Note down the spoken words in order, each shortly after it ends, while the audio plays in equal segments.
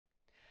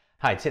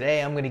Hi,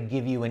 today I'm going to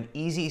give you an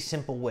easy,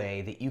 simple way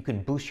that you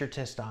can boost your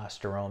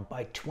testosterone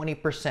by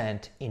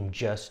 20% in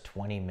just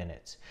 20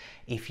 minutes.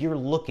 If you're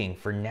looking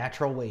for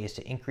natural ways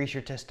to increase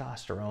your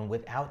testosterone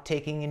without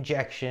taking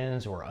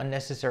injections or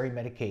unnecessary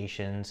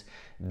medications,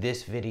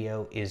 this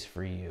video is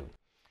for you.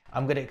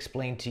 I'm going to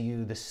explain to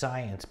you the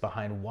science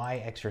behind why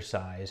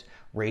exercise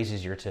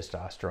raises your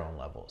testosterone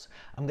levels.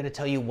 I'm going to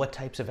tell you what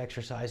types of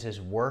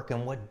exercises work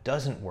and what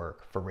doesn't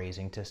work for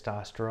raising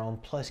testosterone,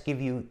 plus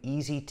give you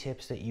easy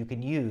tips that you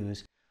can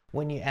use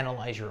when you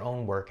analyze your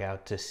own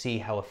workout to see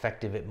how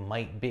effective it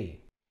might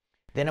be.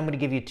 Then I'm going to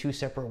give you two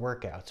separate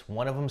workouts.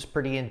 One of them is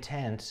pretty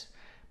intense,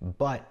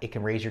 but it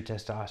can raise your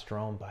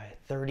testosterone by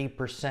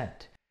 30%.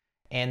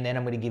 And then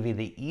I'm going to give you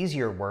the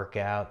easier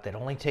workout that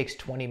only takes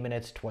 20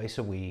 minutes twice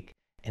a week,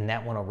 and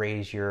that one will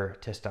raise your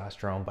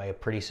testosterone by a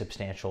pretty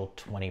substantial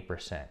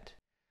 20%.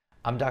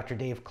 I'm Dr.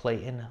 Dave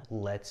Clayton.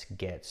 Let's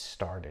get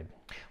started.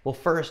 Well,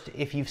 first,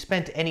 if you've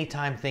spent any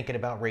time thinking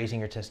about raising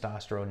your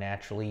testosterone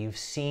naturally, you've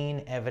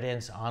seen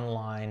evidence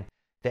online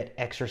that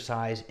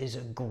exercise is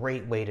a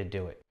great way to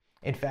do it.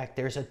 In fact,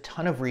 there's a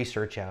ton of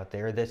research out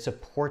there that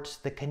supports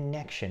the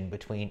connection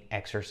between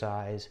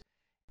exercise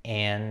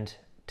and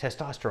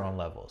testosterone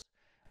levels.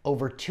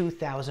 Over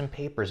 2,000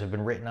 papers have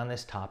been written on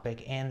this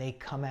topic, and they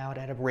come out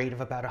at a rate of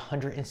about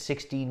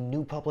 160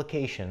 new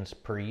publications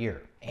per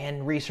year.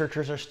 And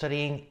researchers are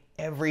studying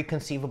every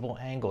conceivable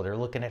angle. They're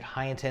looking at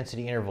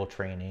high-intensity interval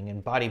training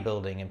and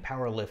bodybuilding and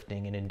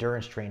powerlifting and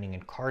endurance training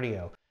and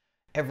cardio,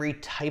 every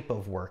type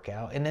of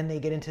workout, and then they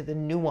get into the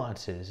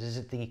nuances. Is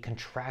it the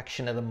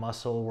contraction of the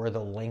muscle or the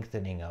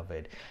lengthening of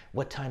it?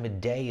 What time of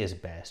day is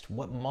best?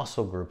 What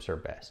muscle groups are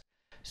best?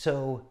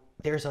 So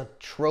there's a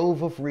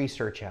trove of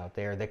research out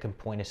there that can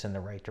point us in the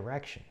right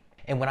direction.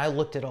 And when I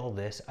looked at all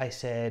this, I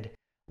said,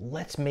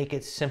 let's make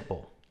it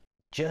simple.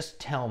 Just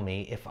tell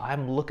me, if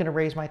I'm looking to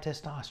raise my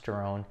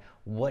testosterone,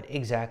 what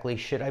exactly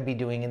should I be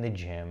doing in the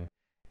gym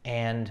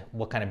and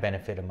what kind of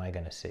benefit am I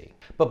going to see?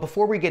 But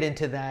before we get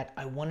into that,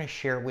 I want to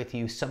share with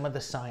you some of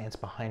the science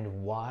behind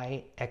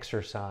why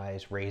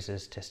exercise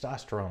raises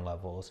testosterone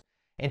levels.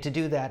 And to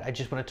do that, I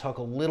just want to talk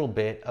a little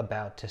bit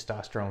about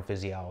testosterone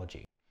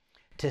physiology.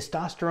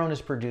 Testosterone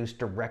is produced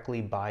directly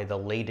by the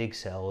Leydig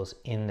cells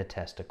in the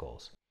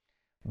testicles,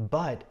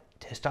 but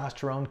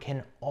testosterone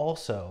can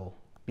also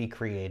be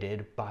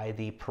created by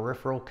the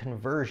peripheral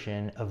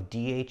conversion of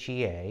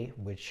DHEA,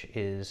 which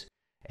is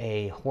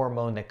a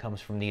hormone that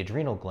comes from the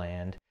adrenal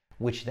gland,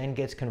 which then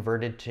gets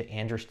converted to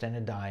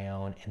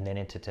androstenedione and then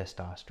into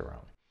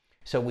testosterone.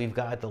 So we've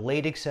got the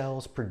Leydig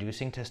cells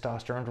producing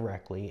testosterone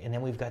directly, and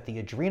then we've got the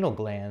adrenal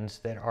glands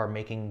that are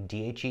making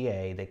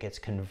DHEA that gets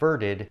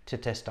converted to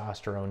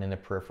testosterone in the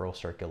peripheral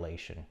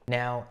circulation.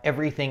 Now,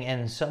 everything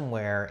ends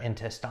somewhere, and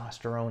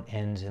testosterone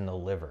ends in the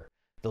liver.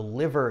 The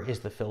liver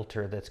is the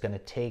filter that's going to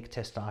take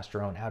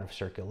testosterone out of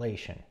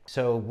circulation.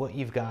 So what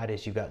you've got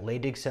is you've got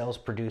Leydig cells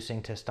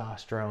producing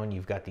testosterone,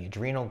 you've got the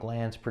adrenal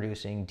glands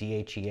producing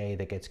DHEA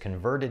that gets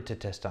converted to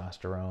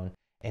testosterone,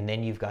 and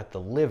then you've got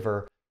the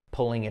liver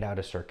pulling it out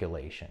of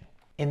circulation.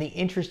 And the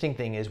interesting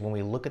thing is, when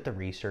we look at the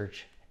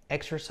research,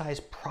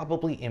 exercise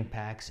probably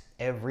impacts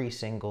every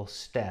single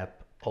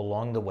step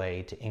along the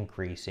way to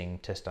increasing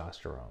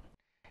testosterone.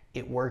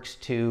 It works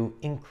to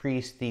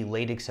increase the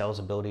Leydig cell's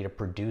ability to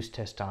produce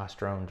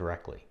testosterone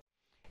directly.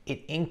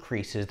 It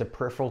increases the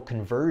peripheral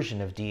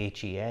conversion of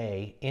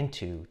DHEA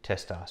into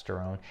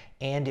testosterone,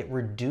 and it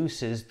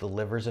reduces the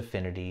liver's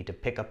affinity to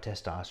pick up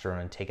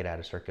testosterone and take it out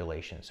of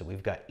circulation. So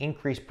we've got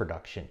increased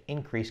production,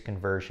 increased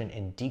conversion,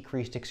 and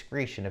decreased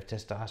excretion of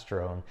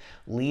testosterone,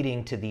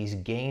 leading to these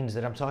gains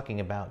that I'm talking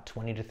about,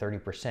 20 to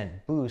 30%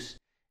 boost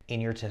in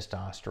your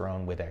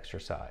testosterone with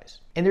exercise.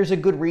 And there's a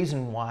good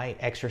reason why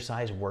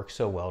exercise works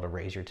so well to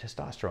raise your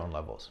testosterone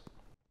levels.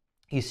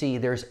 You see,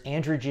 there's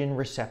androgen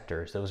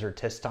receptors. Those are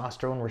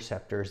testosterone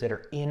receptors that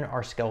are in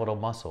our skeletal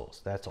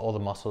muscles. That's all the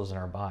muscles in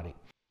our body.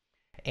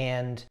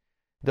 And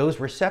those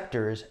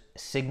receptors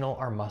signal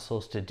our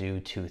muscles to do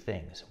two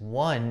things.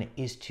 One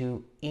is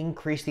to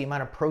increase the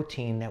amount of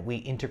protein that we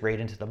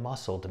integrate into the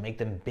muscle to make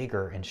them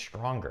bigger and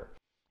stronger.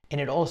 And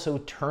it also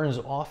turns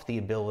off the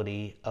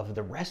ability of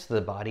the rest of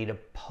the body to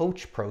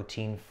poach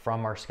protein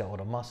from our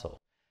skeletal muscle.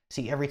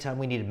 See, every time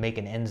we need to make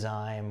an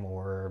enzyme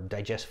or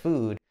digest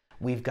food,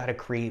 we've got to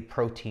create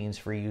proteins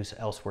for use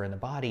elsewhere in the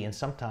body, and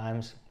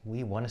sometimes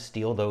we want to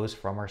steal those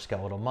from our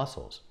skeletal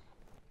muscles.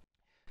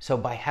 So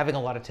by having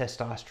a lot of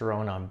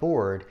testosterone on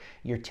board,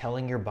 you're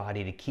telling your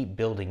body to keep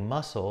building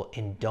muscle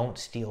and don't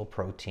steal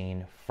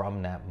protein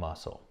from that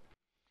muscle.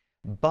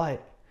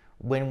 But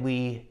when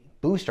we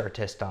boost our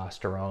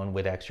testosterone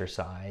with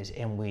exercise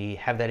and we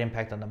have that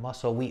impact on the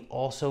muscle, we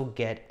also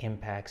get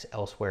impacts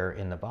elsewhere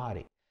in the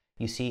body.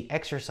 You see,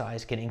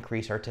 exercise can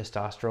increase our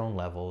testosterone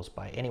levels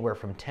by anywhere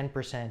from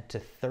 10% to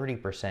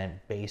 30%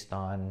 based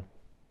on,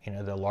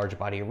 the large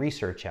body of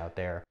research out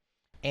there.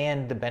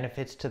 And the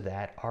benefits to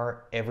that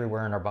are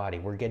everywhere in our body.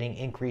 We're getting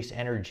increased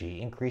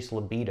energy, increased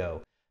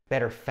libido,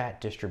 better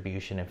fat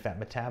distribution and fat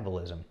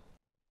metabolism.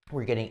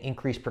 We're getting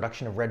increased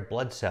production of red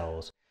blood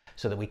cells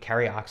so that we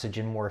carry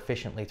oxygen more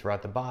efficiently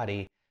throughout the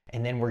body,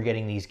 And then we're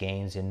getting these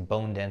gains in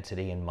bone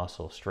density and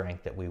muscle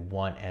strength that we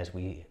want as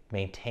we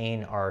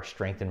maintain our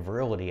strength and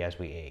virility as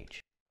we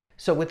age.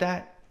 So with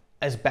that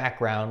as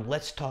background,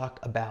 let's talk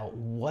about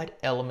what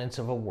elements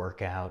of a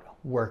workout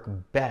work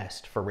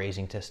best for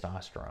raising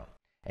testosterone.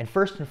 And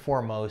first and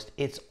foremost,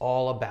 it's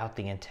all about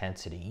the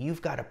intensity.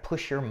 You've got to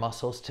push your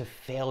muscles to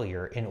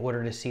failure in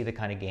order to see the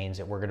kind of gains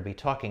that we're going to be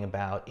talking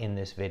about in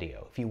this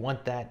video. If you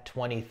want that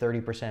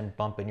 20-30%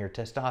 bump in your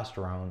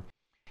testosterone,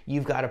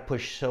 you've got to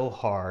push so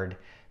hard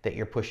that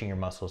you're pushing your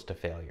muscles to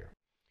failure.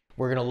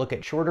 We're going to look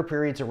at shorter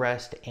periods of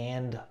rest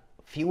and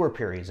fewer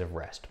periods of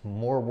rest,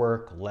 more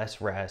work, less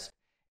rest,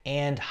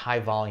 and high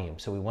volume.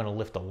 So we want to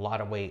lift a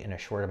lot of weight in a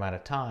short amount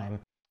of time,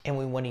 and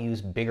we want to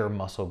use bigger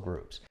muscle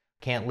groups.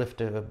 Can't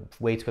lift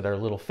weights with our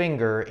little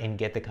finger and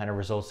get the kind of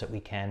results that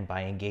we can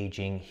by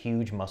engaging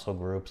huge muscle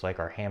groups like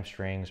our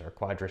hamstrings, our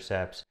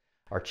quadriceps,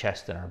 our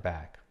chest, and our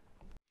back.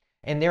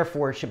 And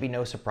therefore, it should be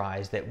no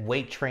surprise that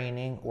weight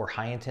training or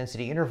high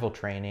intensity interval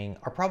training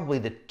are probably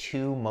the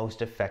two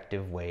most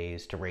effective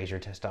ways to raise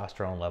your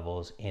testosterone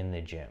levels in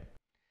the gym.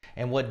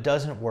 And what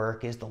doesn't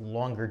work is the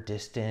longer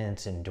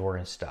distance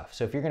endurance stuff.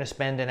 So if you're going to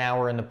spend an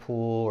hour in the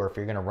pool or if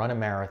you're going to run a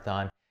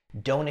marathon,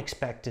 don't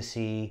expect to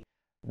see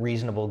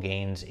reasonable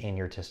gains in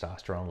your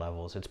testosterone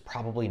levels. It's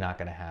probably not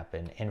going to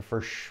happen. And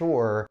for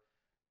sure,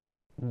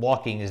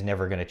 walking is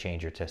never going to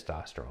change your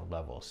testosterone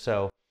levels.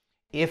 So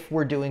if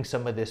we're doing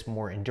some of this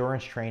more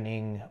endurance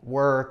training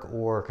work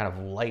or kind of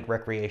light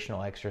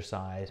recreational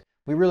exercise,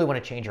 we really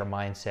want to change our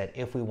mindset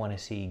if we want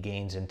to see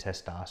gains in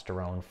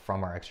testosterone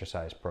from our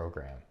exercise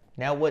program.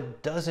 Now,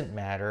 what doesn't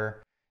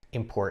matter,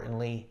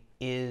 importantly,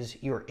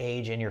 is your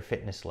age and your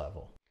fitness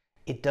level.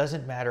 It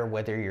doesn't matter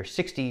whether you're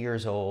 60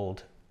 years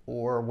old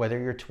or whether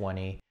you're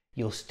 20,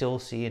 you'll still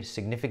see a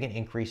significant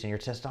increase in your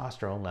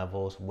testosterone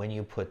levels when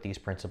you put these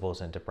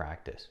principles into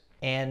practice.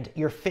 And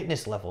your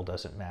fitness level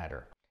doesn't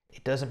matter.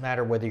 It doesn't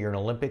matter whether you're an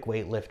Olympic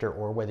weightlifter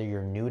or whether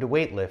you're new to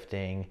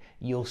weightlifting,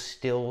 you'll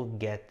still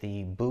get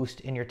the boost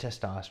in your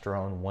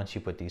testosterone once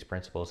you put these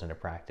principles into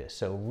practice.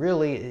 So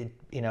really,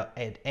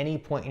 at any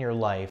point in your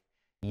life,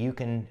 you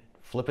can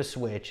flip a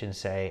switch and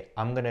say,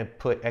 I'm going to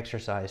put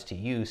exercise to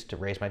use to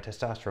raise my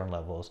testosterone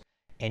levels,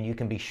 and you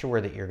can be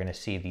sure that you're going to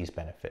see these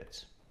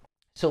benefits.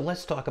 So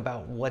let's talk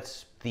about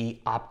what's the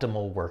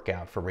optimal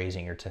workout for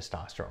raising your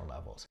testosterone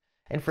levels.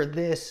 And for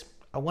this,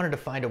 I wanted to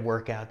find a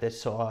workout that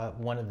saw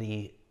one of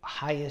the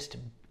highest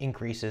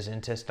increases in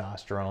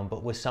testosterone,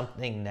 but was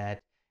something that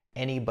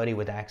anybody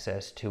with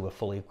access to a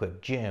fully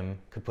equipped gym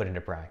could put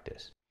into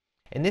practice.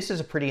 And this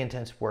is a pretty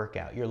intense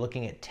workout. You're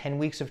looking at 10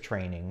 weeks of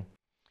training,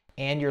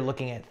 and you're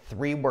looking at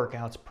 3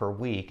 workouts per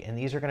week, and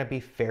these are going to be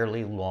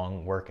fairly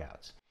long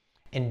workouts.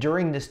 And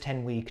during this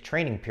 10-week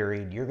training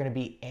period, you're going to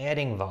be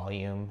adding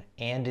volume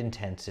and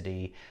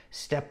intensity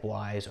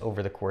stepwise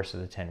over the course of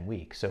the 10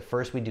 weeks. So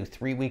first we do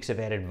 3 weeks of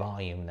added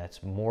volume.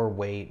 That's more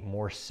weight,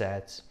 more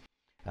sets,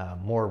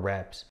 more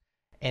reps.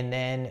 And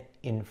then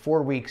in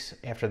 4 weeks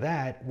after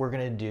that, we're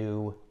going to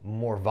do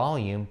more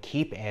volume,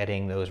 keep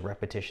adding those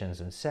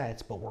repetitions and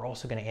sets, but we're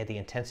also going to add the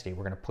intensity.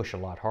 We're going to push a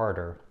lot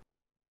harder.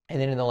 And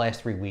then in the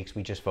last 3 weeks,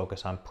 we just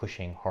focus on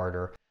pushing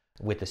harder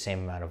with the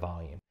same amount of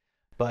volume.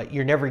 But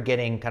you're never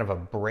getting kind of a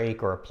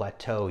break or a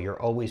plateau.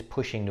 You're always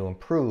pushing to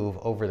improve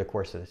over the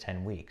course of the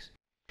 10 weeks.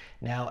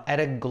 Now, at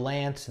a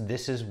glance,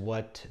 this is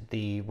what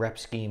the rep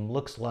scheme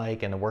looks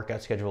like and the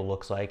workout schedule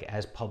looks like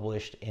as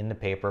published in the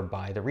paper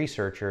by the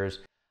researchers.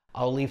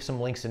 I'll leave some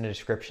links in the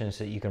description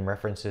so that you can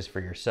reference this for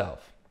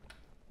yourself.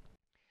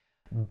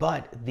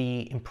 But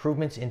the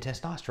improvements in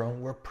testosterone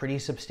were pretty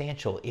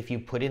substantial. If you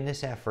put in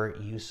this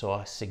effort, you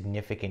saw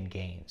significant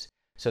gains.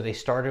 So they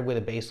started with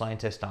a baseline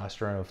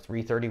testosterone of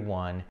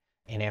 331,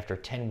 and after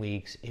 10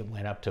 weeks, it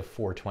went up to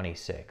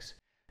 426.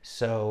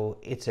 So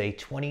it's a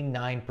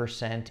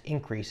 29%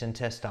 increase in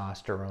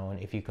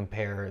testosterone if you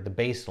compare the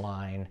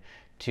baseline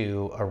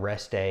to a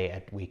rest day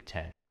at week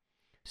 10.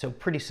 So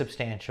pretty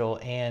substantial,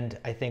 and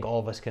I think all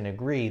of us can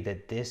agree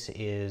that this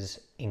is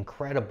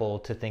incredible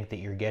to think that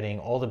you're getting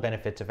all the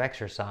benefits of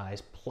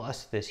exercise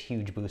plus this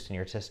huge boost in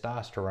your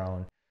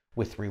testosterone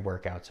with 3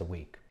 workouts a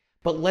week.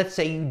 But let's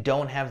say you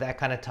don't have that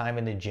kind of time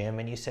in the gym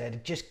and you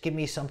said, just give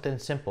me something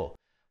simple.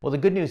 Well, the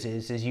good news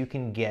is you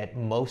can get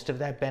most of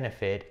that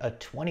benefit, a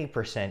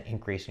 20%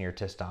 increase in your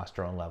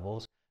testosterone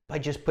levels, by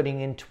just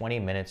putting in 20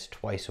 minutes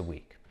twice a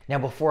week. Now,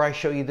 before I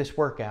show you this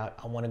workout,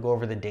 I want to go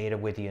over the data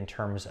with you in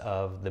terms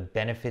of the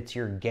benefits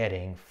you're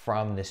getting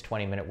from this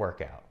 20-minute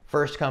workout.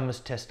 First comes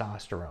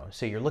testosterone.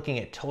 So you're looking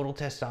at total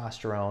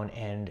testosterone,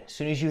 and as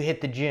soon as you hit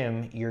the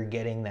gym, you're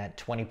getting that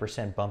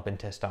 20% bump in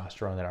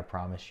testosterone that I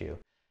promised you.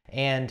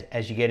 And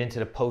as you get into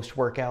the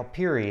post-workout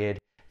period,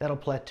 that'll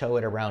plateau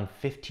at around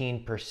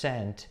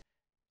 15%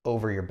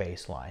 over your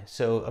baseline.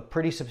 So a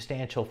pretty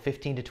substantial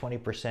 15 to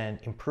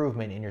 20%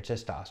 improvement in your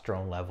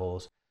testosterone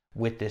levels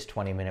with this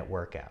 20-minute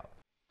workout.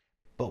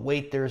 But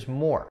wait, there's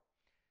more.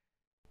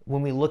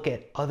 When we look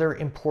at other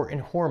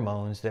important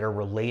hormones that are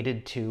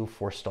related to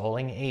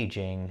forestalling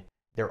aging,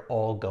 they're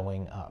all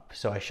going up.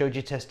 So I showed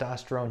you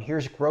testosterone,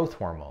 here's growth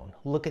hormone.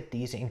 Look at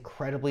these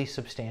incredibly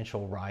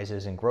substantial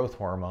rises in growth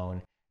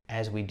hormone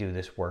as we do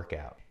this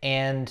workout.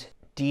 And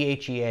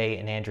DHEA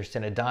and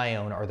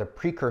androstenedione are the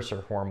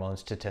precursor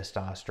hormones to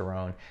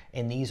testosterone,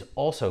 and these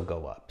also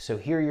go up. So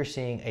here you're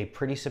seeing a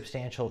pretty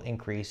substantial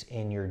increase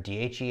in your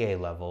DHEA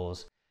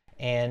levels,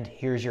 and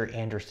here's your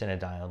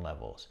androstenedione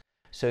levels.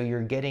 So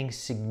you're getting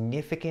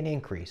significant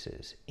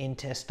increases in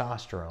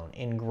testosterone,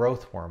 in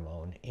growth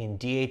hormone, in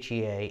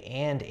DHEA,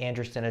 and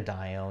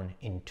androstenedione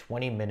in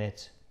 20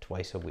 minutes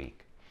twice a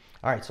week.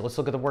 All right, so let's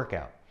look at the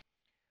workout.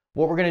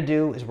 What we're gonna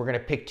do is we're gonna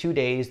pick 2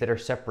 days that are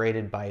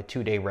separated by a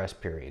 2-day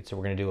rest period. So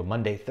we're gonna do a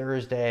Monday,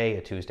 Thursday,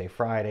 a Tuesday,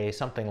 Friday,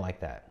 something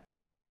like that.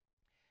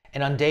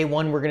 And on day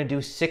 1, we're gonna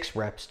do 6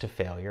 reps to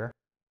failure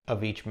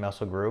of each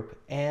muscle group.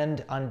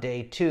 And on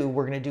day 2,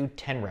 we're gonna do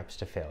 10 reps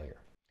to failure.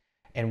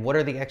 And what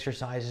are the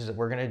exercises that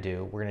we're gonna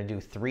do? We're gonna do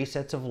 3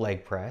 sets of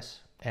leg press,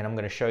 and I'm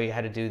gonna show you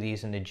how to do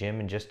these in the gym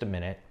in just a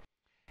minute.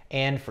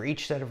 And for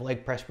each set of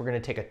leg press, we're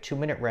gonna take a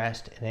 2-minute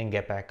rest and then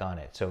get back on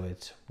it. So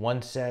it's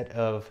 1 set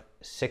of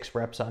 6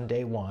 reps on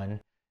day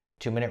 1,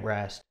 2-minute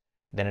rest,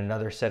 then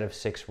another set of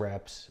 6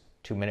 reps,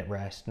 2-minute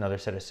rest, another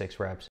set of 6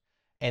 reps.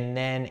 And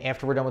then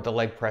after we're done with the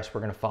leg press,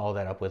 we're gonna follow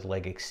that up with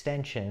leg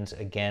extensions.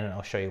 Again,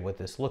 I'll show you what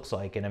this looks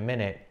like in a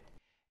minute.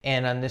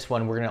 And on this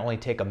one, we're gonna only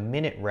take a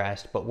minute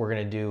rest, but we're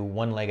gonna do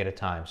 1 leg at a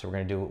time. So we're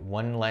gonna do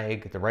 1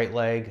 leg, the right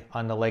leg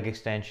on the leg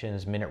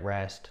extensions, minute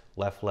rest,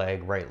 left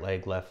leg, right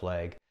leg, left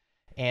leg.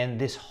 And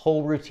this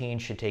whole routine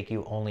should take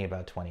you only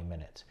about 20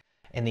 minutes.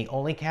 And the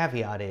only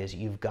caveat is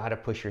you've got to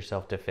push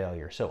yourself to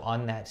failure. So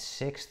on that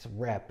 6th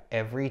rep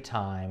every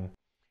time,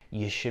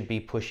 you should be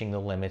pushing the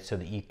limit so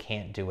that you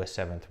can't do a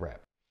 7th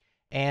rep.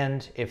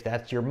 And if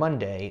that's your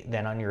Monday,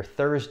 then on your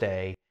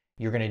Thursday,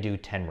 you're going to do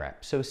 10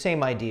 reps. So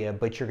same idea,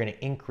 but you're going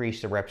to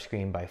increase the rep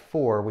screen by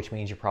 4, which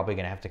means you're probably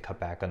going to have to cut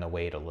back on the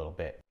weight a little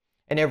bit.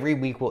 And every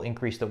week we'll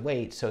increase the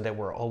weight so that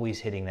we're always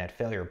hitting that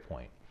failure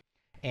point.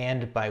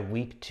 And by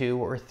week 2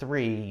 or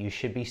 3, you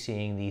should be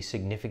seeing these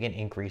significant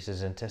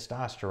increases in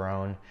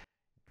testosterone,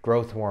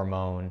 growth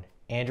hormone,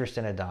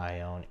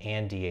 androstenedione,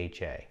 and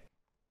DHA.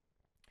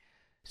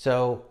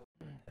 So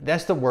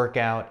that's the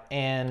workout,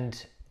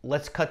 and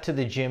let's cut to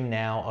the gym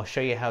now. I'll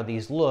show you how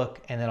these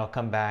look, and then I'll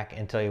come back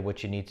and tell you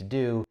what you need to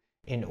do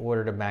in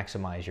order to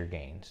maximize your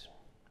gains.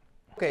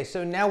 Okay,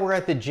 so now we're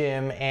at the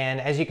gym, and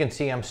as you can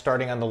see, I'm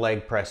starting on the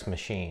leg press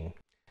machine.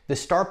 The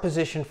start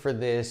position for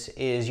this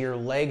is your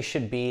legs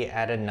should be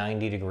at a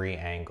 90-degree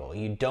angle.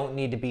 You don't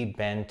need to be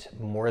bent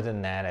more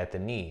than that at the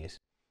knees.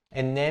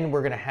 And then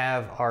we're gonna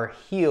have our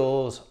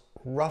heels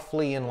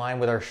roughly in line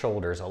with our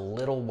shoulders, a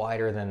little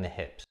wider than the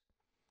hips.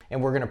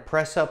 And we're gonna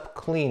press up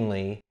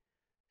cleanly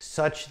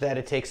such that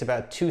it takes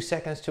about 2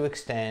 seconds to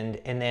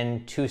extend and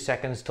then 2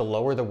 seconds to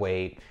lower the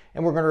weight.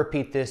 And we're gonna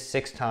repeat this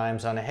 6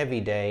 times on a heavy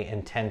day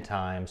and 10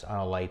 times on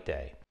a light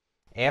day.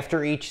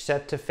 After each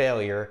set to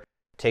failure,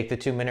 take the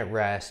 2-minute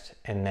rest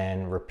and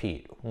then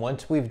repeat.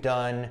 Once we've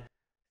done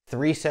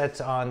 3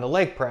 sets on the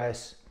leg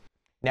press,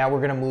 now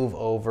we're gonna move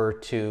over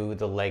to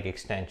the leg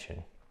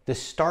extension. The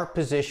start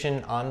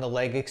position on the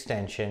leg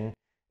extension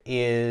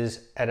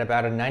is at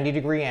about a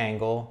 90-degree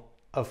angle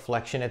of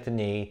flexion at the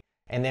knee,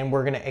 and then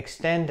we're gonna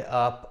extend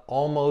up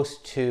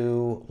almost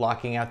to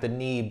locking out the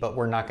knee, but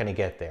we're not gonna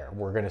get there.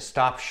 We're gonna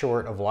stop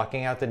short of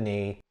locking out the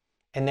knee,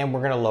 and then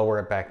we're gonna lower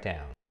it back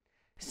down.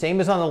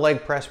 Same as on the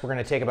leg press, we're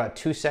gonna take about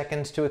 2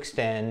 seconds to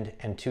extend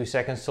and 2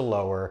 seconds to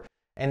lower,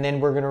 and then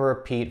we're gonna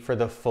repeat for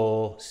the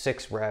full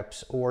 6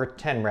 reps or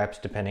 10 reps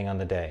depending on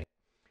the day.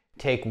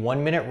 Take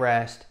 1 minute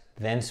rest,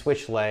 then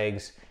switch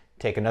legs,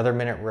 take another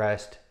minute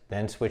rest,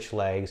 then switch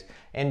legs,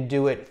 and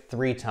do it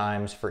 3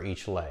 times for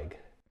each leg.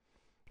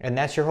 And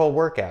that's your whole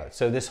workout.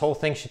 So this whole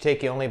thing should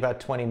take you only about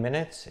 20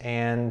 minutes,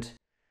 and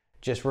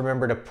just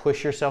remember to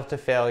push yourself to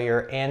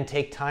failure and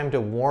take time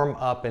to warm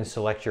up and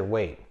select your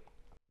weight.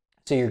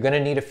 So you're gonna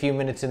need a few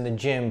minutes in the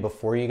gym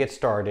before you get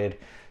started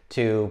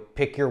to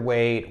pick your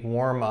weight,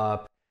 warm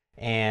up,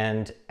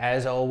 and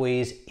as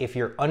always, if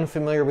you're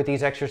unfamiliar with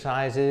these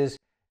exercises,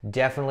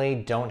 definitely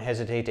don't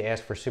hesitate to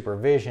ask for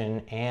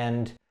supervision,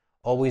 and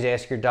always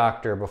ask your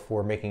doctor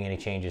before making any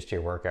changes to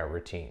your workout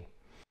routine.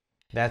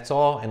 That's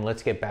all, and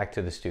let's get back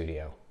to the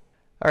studio.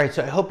 All right,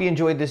 so I hope you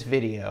enjoyed this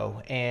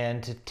video,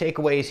 and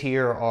takeaways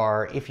here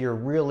are, if you're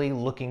really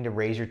looking to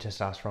raise your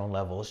testosterone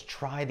levels,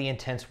 try the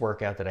intense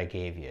workout that I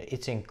gave you.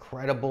 It's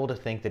incredible to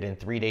think that in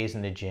 3 days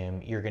in the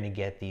gym, you're gonna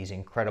get these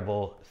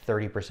incredible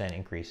 30%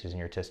 increases in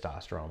your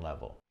testosterone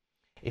level.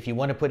 If you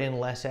wanna put in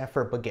less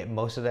effort but get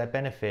most of that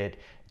benefit,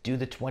 do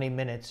the 20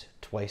 minutes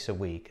twice a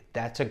week.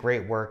 That's a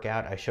great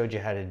workout. I showed you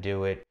how to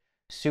do it.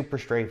 Super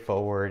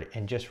straightforward,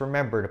 and just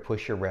remember to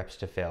push your reps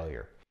to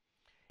failure.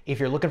 If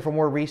you're looking for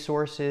more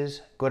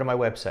resources, go to my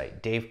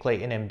website,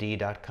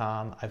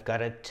 daveclaytonmd.com. I've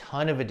got a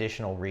ton of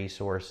additional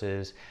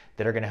resources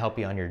that are going to help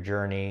you on your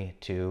journey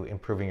to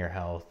improving your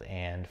health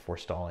and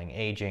forestalling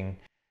aging.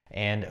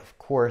 And of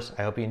course,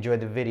 I hope you enjoyed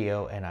the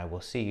video, and I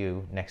will see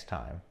you next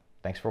time.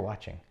 Thanks for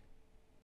watching.